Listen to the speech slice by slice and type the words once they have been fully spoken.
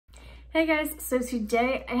Hey guys, so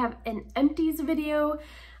today I have an empties video.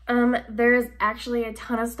 There's actually a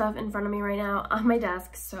ton of stuff in front of me right now on my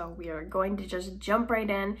desk, so we are going to just jump right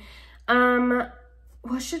in.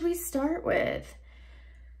 What should we start with?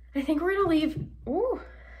 I think we're gonna leave, ooh,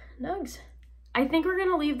 nugs. I think we're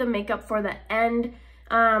gonna leave the makeup for the end.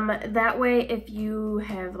 That way if you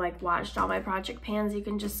have like watched all my project pans, you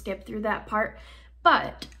can just skip through that part.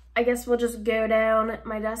 But I guess we'll just go down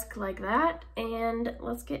my desk like that and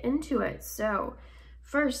let's get into it. So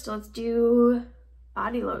first let's do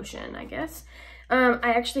body lotion, I guess. I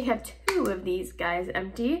actually have two of these guys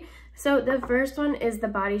empty. So the first one is the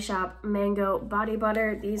Body Shop Mango Body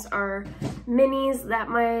Butter. These are minis that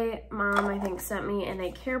my mom, I think, sent me in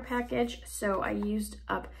a care package. So I used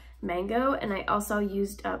up Mango and I also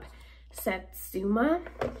used up Satsuma.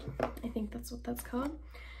 I think that's what that's called.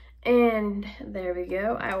 And there we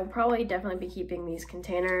go. I will probably definitely be keeping these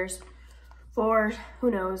containers for,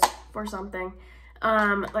 who knows, for something.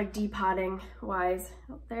 Like depotting wise.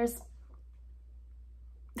 Oh, there's...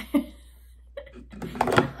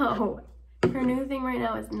 Oh, her new thing right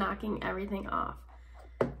now is knocking everything off.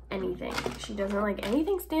 Anything. She doesn't like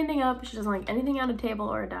anything standing up. She doesn't like anything on a table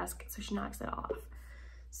or a desk, so she knocks it off.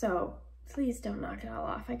 So please don't knock it all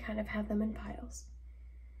off. I kind of have them in piles.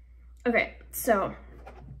 Okay, so...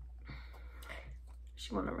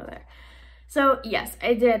 She went over there. So yes,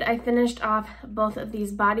 I did. I finished off both of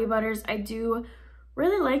these body butters. I do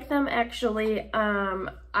really like them actually.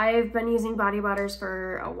 I've been using body butters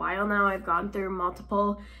for a while now. I've gone through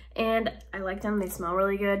multiple and I like them. They smell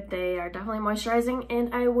really good. They are definitely moisturizing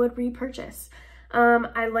and I would repurchase.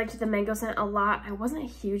 I liked the mango scent a lot. I wasn't a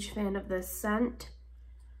huge fan of this scent.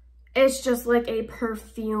 It's just like a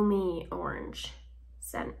perfumey orange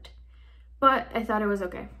scent, but I thought it was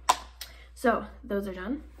okay. So those are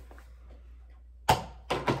done.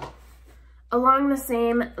 Along the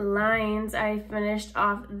same lines, I finished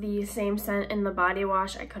off the same scent in the body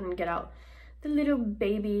wash. I couldn't get out the little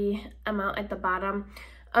baby amount at the bottom.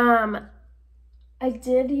 I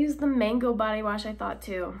did use the mango body wash, I thought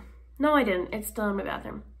too. No, I didn't. It's still in my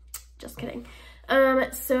bathroom. Just kidding.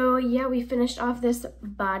 So yeah, we finished off this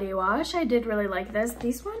body wash. I did really like this.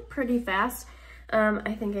 These went pretty fast.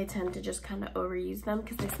 I think I tend to just kind of overuse them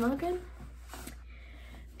because they smell good.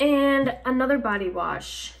 And another body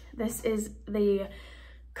wash. This is the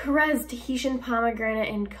Caress Tahitian Pomegranate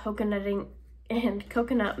and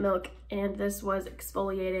Coconut Milk, and this was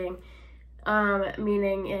exfoliating,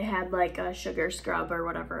 meaning it had like a sugar scrub or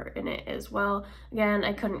whatever in it as well. Again,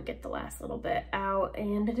 I couldn't get the last little bit out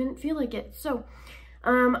and I didn't feel like it. So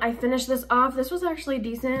I finished this off. This was actually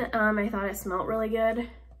decent. I thought it smelled really good.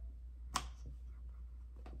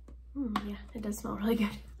 Yeah, it does smell really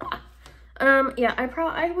good. Yeah,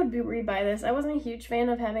 I would rebuy this. I wasn't a huge fan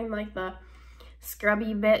of having like the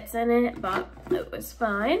scrubby bits in it, but it was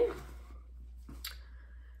fine.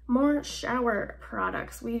 More shower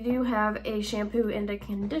products. We do have a shampoo and a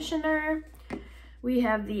conditioner. We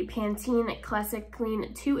have the Pantene Classic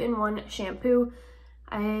Clean 2-in-1 shampoo.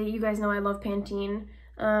 You guys know I love Pantene.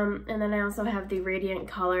 And then I also have the Radiant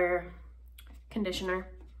Color conditioner.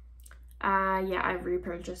 Yeah, I've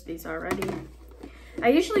repurchased these already. I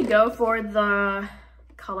usually go for the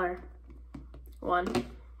color one,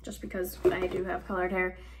 just because I do have colored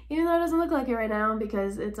hair, even though it doesn't look like it right now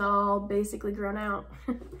because it's all basically grown out.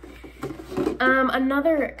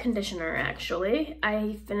 Another conditioner, actually.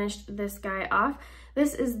 I finished this guy off.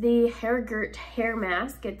 This is the Hair Gurt Hair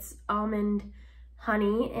Mask. It's almond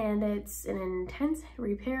honey, and it's an intense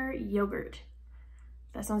repair yogurt.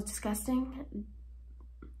 That sounds disgusting.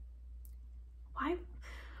 Why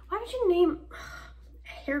would you name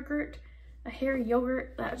a hair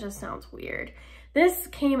yogurt? That just sounds weird. This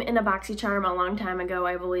came in a BoxyCharm a long time ago,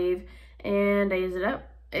 I believe, and I used it up.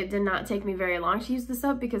 It did not take me very long to use this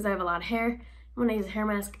up because I have a lot of hair. When I use a hair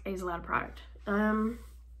mask, I use a lot of product. I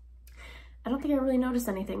don't think I really noticed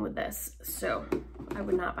anything with this, so I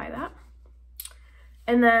would not buy that.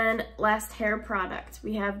 And then last hair product,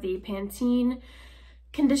 we have the Pantene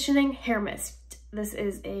Conditioning Hair Mist. This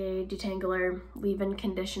is a detangler leave-in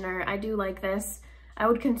conditioner. I do like this. I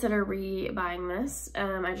would consider re-buying this.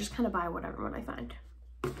 I just kind of buy whatever one I find.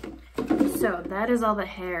 So that is all the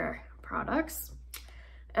hair products.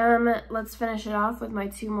 Let's finish it off with my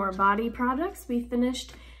two more body products. We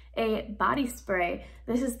finished a body spray.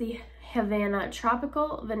 This is the Havana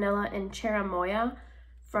Tropical Vanilla and Cherimoya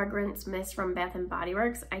Fragrance Mist from Bath & Body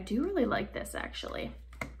Works. I do really like this, actually.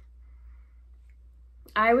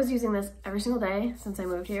 I was using this every single day since I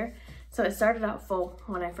moved here. So it started out full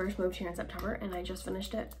when I first moved here in September, and I just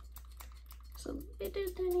finished it. So it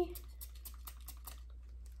is tiny.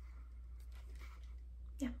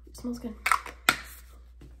 Yeah, It smells good.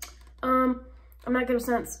 I'm not good with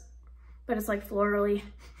scents, but it's like florally,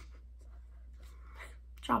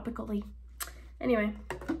 tropically. Anyway,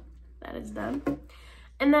 that is done.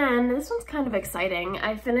 And then this one's kind of exciting.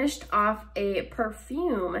 I finished off a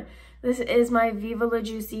perfume. This is my Viva La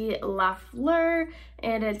Juicy La Fleur,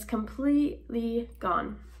 and it's completely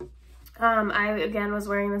gone. I, again, was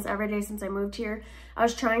wearing this every day since I moved here. I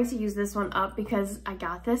was trying to use this one up because I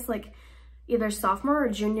got this like either sophomore or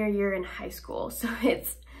junior year in high school. So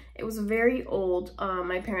it was very old.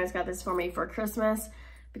 My parents got this for me for Christmas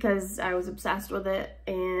because I was obsessed with it,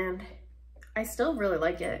 and I still really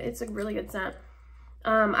like it. It's a really good scent.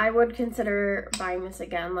 I would consider buying this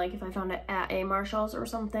again, like if I found it at a Marshall's or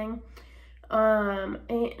something.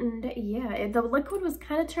 And yeah, the liquid was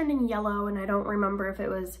kind of turning yellow, and I don't remember if it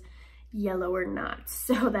was yellow or not.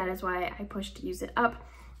 So that is why I pushed to use it up.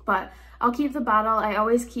 But I'll keep the bottle. I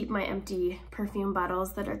always keep my empty perfume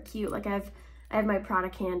bottles that are cute. Like I have my Prada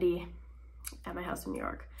candy at my house in New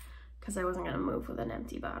York because I wasn't gonna move with an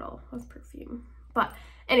empty bottle of perfume. But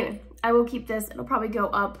anyway, I will keep this. It'll probably go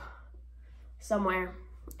up somewhere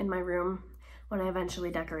in my room when I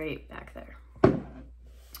eventually decorate back there.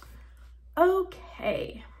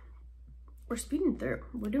 Okay, we're speeding through.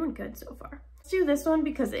 We're doing good so far. Let's do this one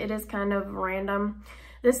because it is kind of random.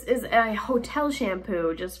 This is a hotel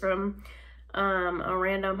shampoo just from a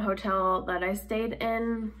random hotel that I stayed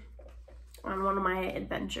in on one of my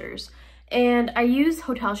adventures. And I use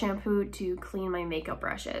hotel shampoo to clean my makeup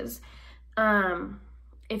brushes.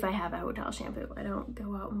 If I have a hotel shampoo. I don't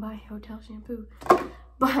go out and buy hotel shampoo.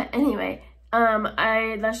 But anyway,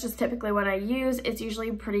 that's just typically what I use. It's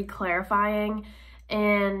usually pretty clarifying,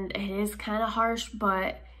 and it is kind of harsh,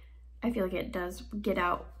 but I feel like it does get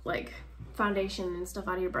out like foundation and stuff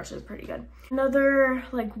out of your brushes pretty good. Another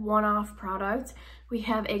like one-off product, we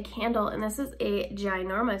have a candle, and this is a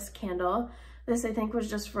ginormous candle. This I think was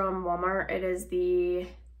just from Walmart. It is the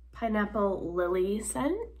Pineapple Lily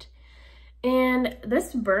scent. And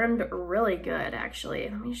this burned really good, actually.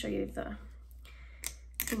 Let me show you the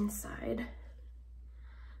inside.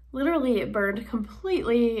 Literally, it burned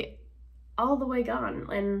completely all the way gone.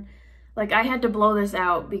 And like I had to blow this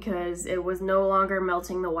out because it was no longer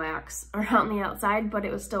melting the wax around the outside, but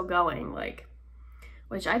it was still going, like,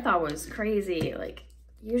 which I thought was crazy. Like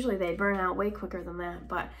usually they burn out way quicker than that,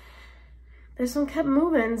 but this one kept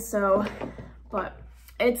moving, so, but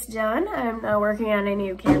it's done. I'm now working on a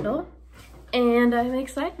new candle, and I'm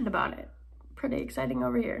excited about it. Pretty exciting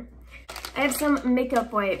over here. I have some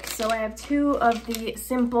makeup wipes. So I have 2 of the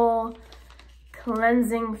simple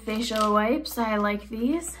cleansing facial wipes. I like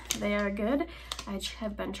these. They are good. I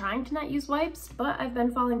have been trying to not use wipes, but I've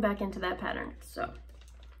been falling back into that pattern. So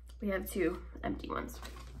we have 2 empty ones.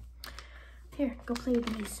 Here, go play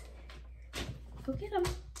with these. Go get them.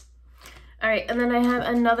 All right, and then I have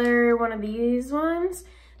another one of these ones.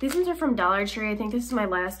 These ones are from Dollar Tree. I think this is my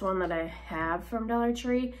last one that I have from Dollar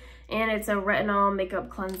Tree. And it's a retinol makeup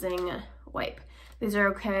cleansing wipe. These are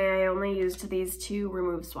okay. I only used these to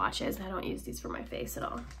remove swatches. I don't use these for my face at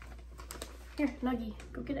all. Here, Nuggie,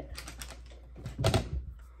 go get it.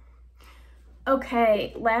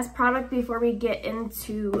 Okay, last product before we get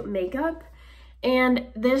into makeup. And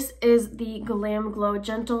this is the Glam Glow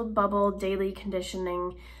Gentle Bubble Daily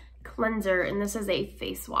Conditioning Cleanser, and this is a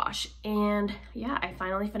face wash. And yeah, I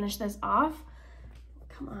finally finished this off.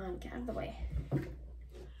 Come on, get out of the way.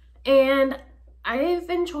 And I've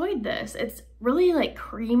enjoyed this. It's really like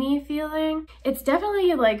creamy feeling. It's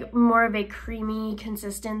definitely like more of a creamy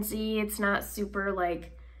consistency. It's not super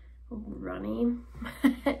like runny,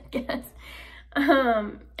 I guess.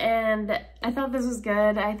 And I thought this was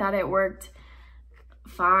good. I thought it worked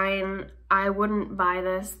fine. I wouldn't buy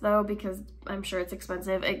this though because I'm sure it's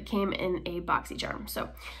expensive. It came in a BoxyCharm, so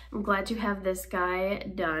I'm glad to have this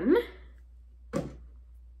guy done.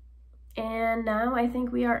 And now I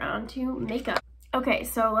think we are on to makeup. Okay,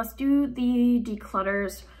 so let's do the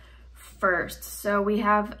declutters first. So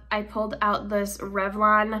I pulled out this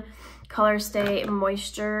Revlon Color Stay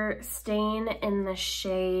Moisture Stain in the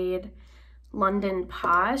shade London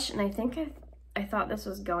Posh, and I think I thought this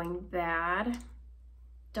was going bad.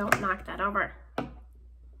 Don't knock that over.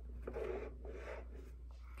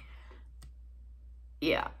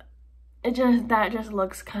 Yeah, that just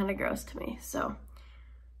looks kind of gross to me. So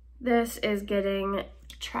this is getting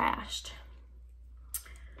trashed.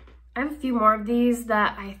 I have a few more of these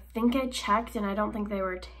that I think I checked and I don't think they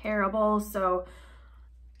were terrible. So,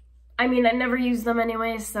 I mean, I never use them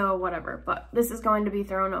anyway, so whatever. But this is going to be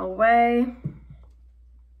thrown away.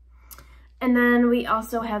 And then we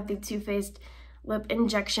also have the Too Faced Lip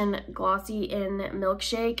Injection Glossy in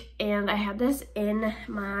Milkshake, and I had this in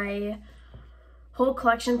my whole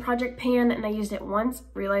collection project pan, and I used it once,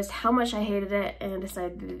 realized how much I hated it, and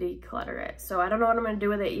decided to declutter it. So I don't know what I'm going to do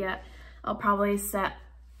with it yet. I'll probably set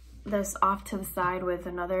this off to the side with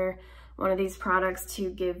another one of these products to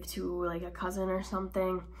give to like a cousin or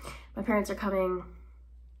something. My parents are coming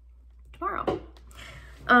tomorrow.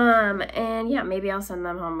 And yeah, maybe I'll send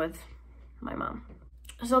them home with my mom.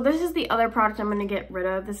 So this is the other product I'm going to get rid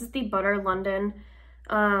of. This is the Butter London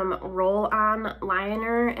roll-on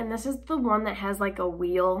liner, and this is the one that has like a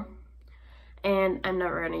wheel, and I'm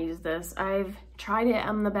never going to use this. I've tried it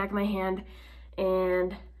on the back of my hand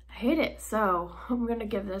and I hate it, so I'm going to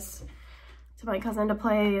give this to my cousin to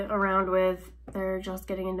play around with. They're just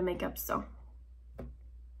getting into makeup, so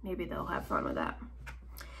maybe they'll have fun with that.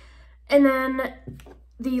 And then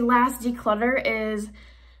the last declutter is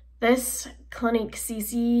this Clinique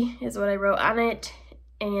CC is what I wrote on it,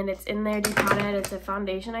 and it's in there depotted. It's a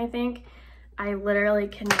foundation, I think. I literally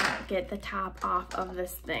cannot get the top off of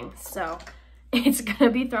this thing, so it's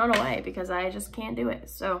gonna be thrown away because I just can't do it.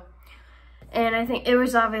 So, and I think it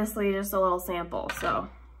was obviously just a little sample, so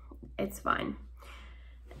it's fine.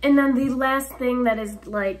 And then the last thing that is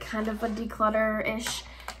like kind of a declutter-ish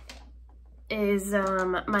is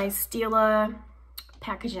my Stila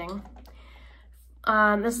packaging.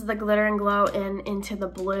 This is the Glitter and Glow in Into the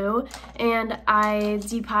Blue, and I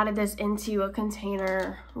depotted this into a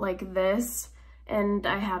container like this, and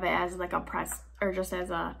I have it as like a press, or just as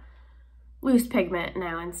a loose pigment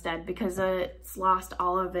now instead, because it's lost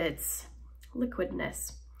all of its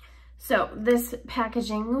liquidness. So this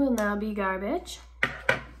packaging will now be garbage.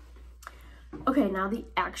 Okay, now the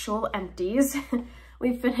actual empties.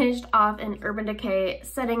 We finished off an Urban Decay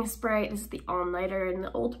setting spray. This is the all-nighter in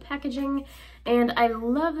the old packaging, and I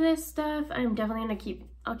love this stuff. I'm definitely gonna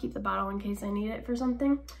I'll keep the bottle in case I need it for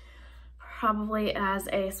something. Probably as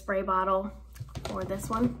a spray bottle for this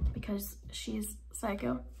one, because she's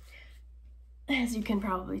psycho, as you can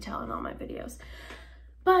probably tell in all my videos.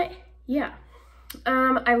 But yeah,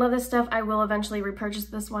 I love this stuff. I will eventually repurchase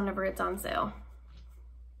this whenever it's on sale.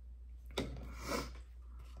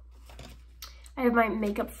 I have my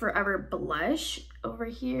Makeup Forever blush over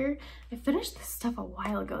here. I finished this stuff a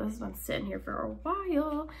while ago. This has been sitting here for a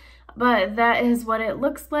while, but that is what it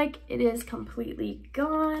looks like. It is completely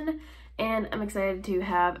gone, and I'm excited to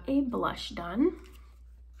have a blush done.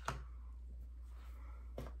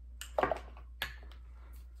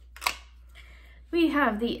 We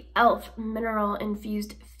have the e.l.f. Mineral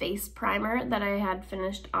Infused Face Primer that I had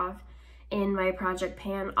finished off in my project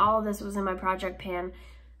pan. All of this was in my project pan.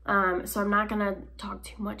 So I'm not gonna talk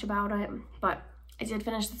too much about it, but I did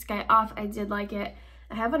finish this guy off. I did like it.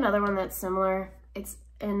 I have another one that's similar. It's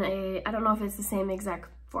in a, I don't know if it's the same exact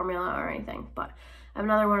formula or anything, but I have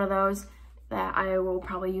another one of those that I will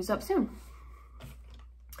probably use up soon.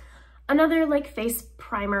 Another like face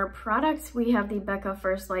primer product, we have the Becca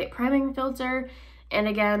First Light Priming Filter. And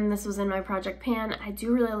again, this was in my project pan. I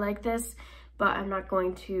do really like this, but I'm not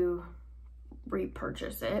going to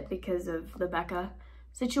repurchase it because of the Becca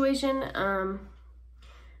situation. I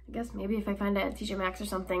guess maybe if I find it at TJ Maxx or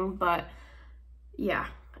something, but yeah,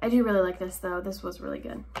 I do really like this though. This was really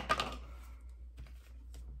good.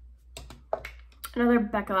 Another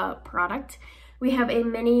Becca product. We have a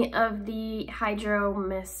mini of the Hydro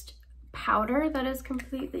Mist powder that is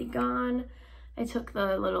completely gone. I took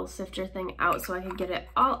the little sifter thing out so I could get it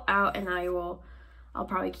all out, and I'll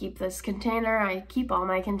probably keep this container. I keep all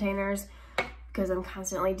my containers because I'm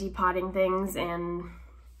constantly depotting things, and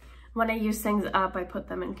when I use things up, I put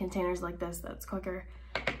them in containers like this. That's quicker,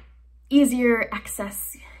 easier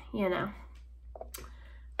access, you know.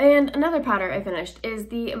 And another powder I finished is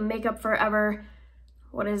the Makeup Forever,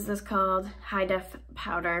 what is this called? High Def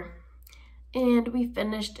powder. And we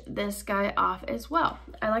finished this guy off as well.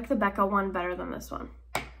 I like the Becca one better than this one.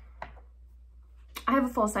 I have a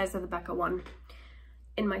full size of the Becca one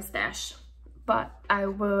in my stash, but I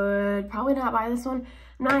would probably not buy this one.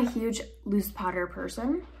 I'm not a huge loose powder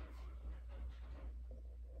person.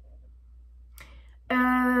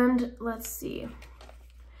 And let's see.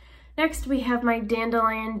 Next we have my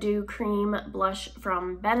Dandelion Dew Cream Blush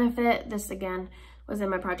from Benefit. This again was in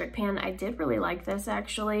my project pan. I did really like this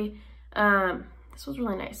actually. This was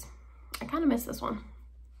really nice. I kind of miss this one,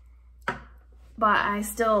 but I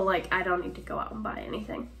still I don't need to go out and buy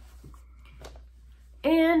anything.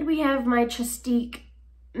 And we have my Chastique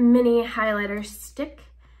mini highlighter stick,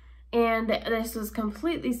 and this was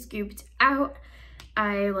completely scooped out.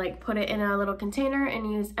 I put it in a little container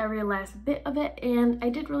and used every last bit of it, and I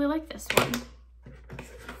did really like this one.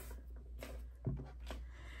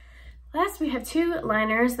 Last, we have two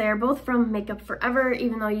liners. They are both from Makeup Forever,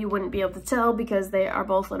 even though you wouldn't be able to tell because they are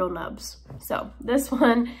both little nubs. So this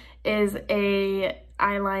one is a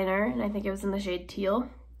eyeliner, and I think it was in the shade Teal.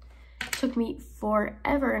 It took me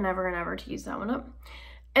forever and ever and ever to use that one up.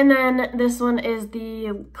 And then this one is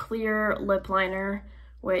the clear lip liner,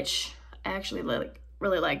 which I actually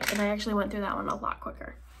really liked, and I actually went through that one a lot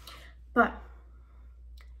quicker. But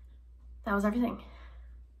that was everything.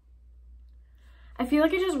 I feel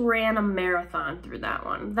like I just ran a marathon through that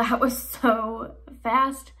one. That was so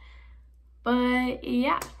fast. But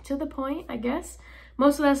yeah, to the point, I guess.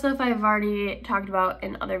 Most of that stuff I've already talked about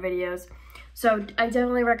in other videos. So I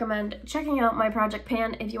definitely recommend checking out my project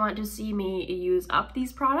pan if you want to see me use up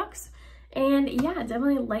these products. And yeah,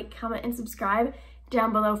 definitely like, comment, and subscribe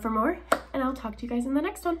down below for more. And I'll talk to you guys in the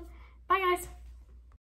next one. Bye guys.